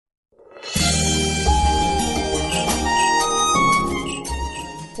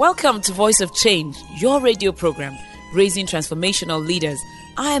Welcome to Voice of Change, your radio program, raising transformational leaders.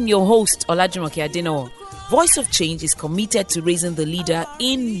 I am your host, Olajumoke Adenowo. Voice of Change is committed to raising the leader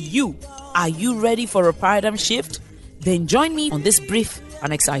in you. Are you ready for a paradigm shift? Then join me on this brief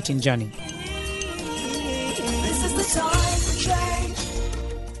and exciting journey.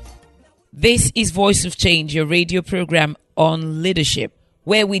 This is Voice of Change, your radio program on leadership,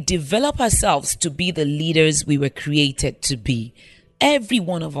 where we develop ourselves to be the leaders we were created to be. Every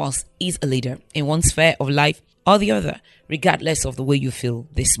one of us is a leader in one sphere of life or the other, regardless of the way you feel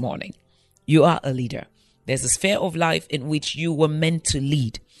this morning. You are a leader. There's a sphere of life in which you were meant to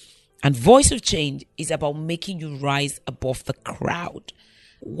lead. And Voice of Change is about making you rise above the crowd.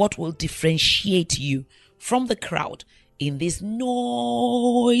 What will differentiate you from the crowd in this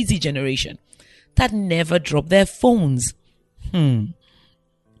noisy generation that never drop their phones? To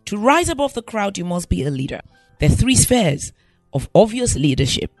rise above the crowd, you must be a leader. There are three spheres of obvious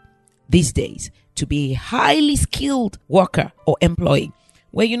leadership these days: to be a highly skilled worker or employee,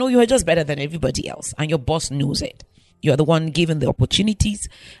 where you know you are just better than everybody else and your boss knows it. You are the one given the opportunities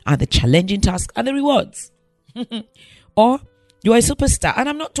and the challenging tasks and the rewards. Or you are a superstar, and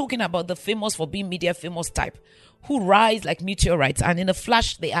I'm not talking about the famous for being media famous type who rise like meteorites and in a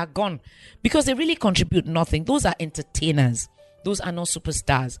flash they are gone because they really contribute nothing. Those are entertainers. Those are not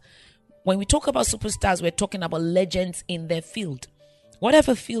superstars. When we talk about superstars, we're talking about legends in their field,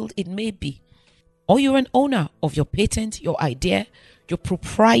 whatever field it may be. Or you're an owner of your patent, your idea, your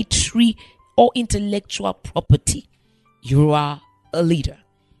proprietary or intellectual property. You are a leader.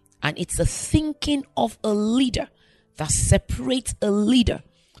 And it's the thinking of a leader that separates a leader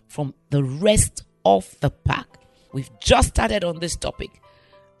from the rest of the pack. We've just started on this topic.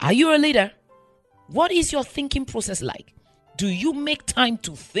 Are you a leader? What is your thinking process like? Do you make time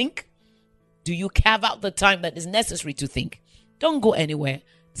to think? Do you carve out the time that is necessary to think? Don't go anywhere.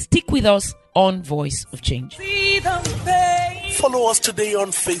 Stick with us on Voice of Change. Follow us today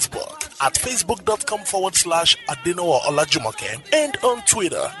on Facebook at facebook.com/Adenowo Olajumoke and on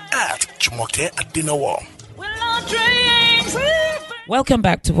Twitter at Jumoke Adenowo. Welcome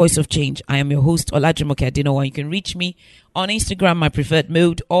back to Voice of Change. I am your host, Olajumoke Adenowo. You can reach me on Instagram, my preferred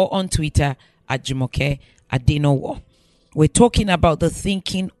mode, or on Twitter at Jumoke Adenowo. We're talking about the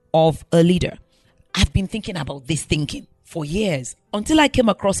thinking of a leader. I've been thinking about this thinking for years until I came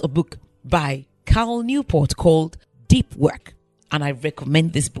across a book by Cal Newport called Deep Work. And I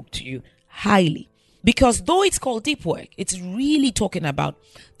recommend this book to you highly. Because though it's called Deep Work, it's really talking about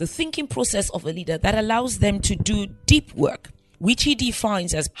the thinking process of a leader that allows them to do deep work, which he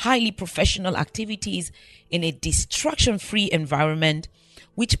defines as highly professional activities in a distraction-free environment,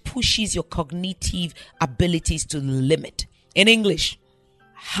 which pushes your cognitive abilities to the limit. In English,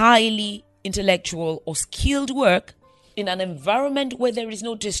 highly intellectual or skilled work in an environment where there is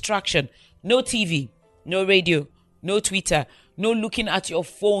no distraction, no TV, no radio, no Twitter, no looking at your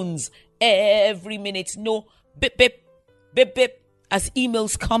phones every minute, no bip, bip, bip, bip as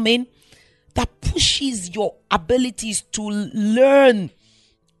emails come in, that pushes your abilities to learn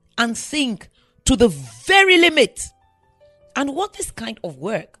and think to the very limit. And what this kind of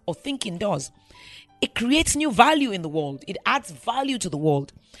work or thinking does, it creates new value in the world. It adds value to the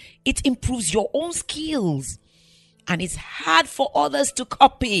world. It improves your own skills. And it's hard for others to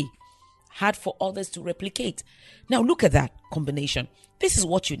copy, hard for others to replicate. Now look at that combination. This is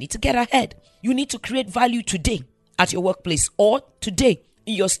what you need to get ahead. You need to create value today at your workplace or today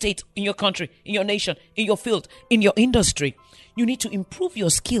in your state, in your country, in your nation, in your field, in your industry. You need to improve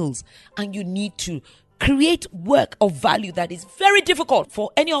your skills and you need to create work of value that is very difficult for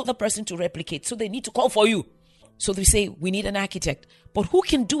any other person to replicate. So they need to call for you. So they say, we need an architect. But who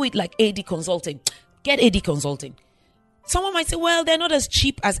can do it like AD Consulting? Get AD Consulting. Someone might say, well, they're not as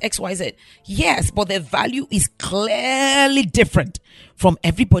cheap as XYZ. Yes, but their value is clearly different from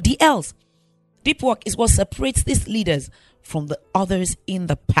everybody else. Deep work is what separates these leaders from the others in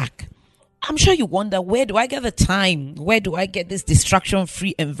the pack. I'm sure you wonder, where do I get the time? Where do I get this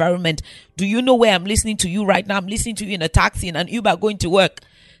distraction-free environment? Do you know where I'm listening to you right now? I'm listening to you in a taxi and an Uber going to work.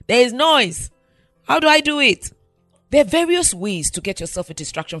 There is noise. How do I do it? There are various ways to get yourself a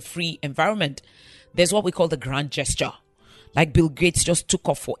distraction-free environment. There's what we call the grand gesture. Like Bill Gates just took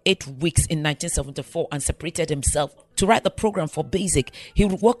off for 8 weeks in 1974 and separated himself to write the program for BASIC. He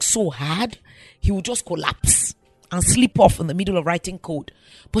would work so hard, he would just collapse and slip off in the middle of writing code.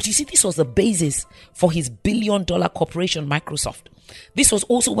 But you see, this was the basis for his billion-dollar corporation, Microsoft. This was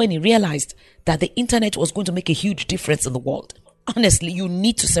also when he realized that the internet was going to make a huge difference in the world. Honestly, you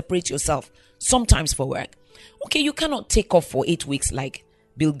need to separate yourself sometimes for work. Okay, you cannot take off for 8 weeks like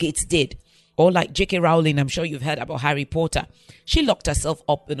Bill Gates did, Or like J.K. Rowling, I'm sure you've heard about Harry Potter. She locked herself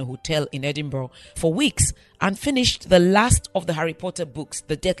up in a hotel in Edinburgh for weeks and finished the last of the Harry Potter books,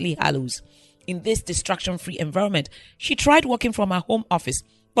 The Deathly Hallows. In this distraction-free environment, she tried working from her home office,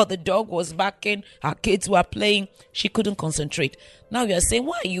 but the dog was barking, her kids were playing, she couldn't concentrate. Now you're saying,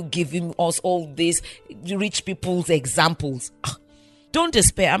 why are you giving us all these rich people's examples? Don't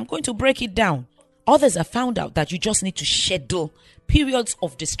despair, I'm going to break it down. Others have found out that you just need to schedule periods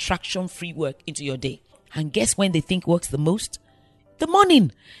of distraction-free work into your day. And guess when they think works the most? The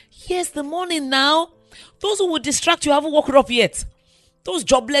morning. Yes, the morning now. Those who would distract you haven't woken up yet. Those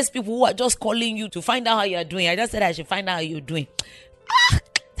jobless people who are just calling you to find out how you're doing. I just said I should find out how you're doing. That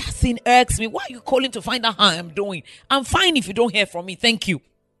thing irks me. Why are you calling to find out how I'm doing? I'm fine if you don't hear from me. Thank you.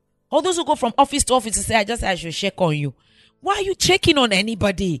 All those who go from office to office to say, I just said I should check on you. Why are you checking on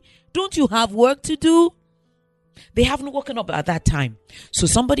anybody? Don't you have work to do? They haven't woken up at that time. So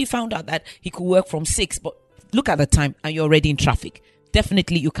somebody found out that he could work from 6, but look at the time and you're already in traffic.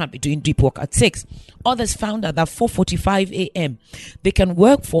 Definitely you can't be doing deep work at 6. Others found out that 4:45 a.m. they can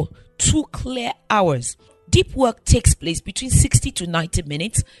work for 2 clear hours. Deep work takes place between 60 to 90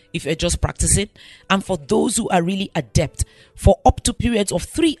 minutes if you're just practicing, and for those who are really adept, for up to periods of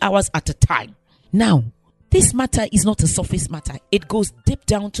 3 hours at a time. Now, this matter is not a surface matter. It goes deep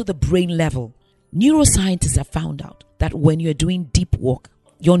down to the brain level. Neuroscientists have found out that when you're doing deep work,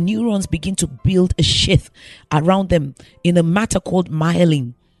 your neurons begin to build a sheath around them in a matter called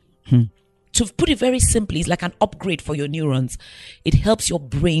myelin. To put it very simply, it's like an upgrade for your neurons. It helps your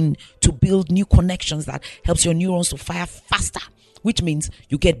brain to build new connections that helps your neurons to fire faster, which means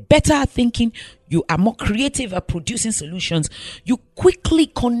you get better at thinking, you are more creative at producing solutions, you quickly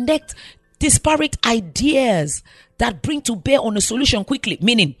connect disparate ideas that bring to bear on a solution quickly.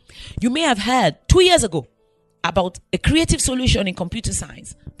 Meaning, you may have heard 2 years ago about a creative solution in computer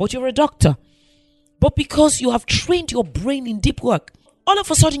science, but you're a doctor. But because you have trained your brain in deep work, all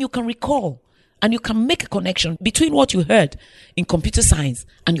of a sudden you can recall and you can make a connection between what you heard in computer science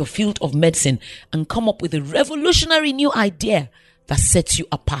and your field of medicine and come up with a revolutionary new idea that sets you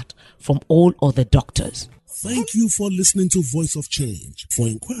apart from all other doctors. Thank you for listening to Voice of Change. For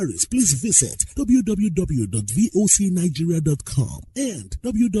inquiries, please visit www.vocnigeria.com and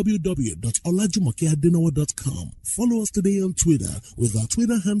www.olajumokeadenawa.com. Follow us today on Twitter with our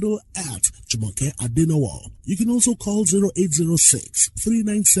Twitter handle @JumokeAdenawa. You can also call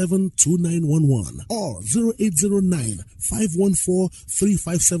 0806-397-2911 or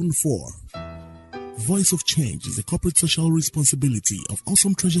 0809-514-3574. Voice of Change is a corporate social responsibility of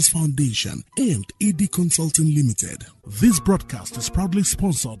Awesome Treasures Foundation and AD Consulting Limited. This broadcast is proudly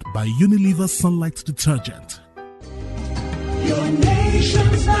sponsored by Unilever Sunlight Detergent. Your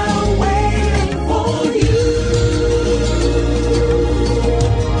nation's now away.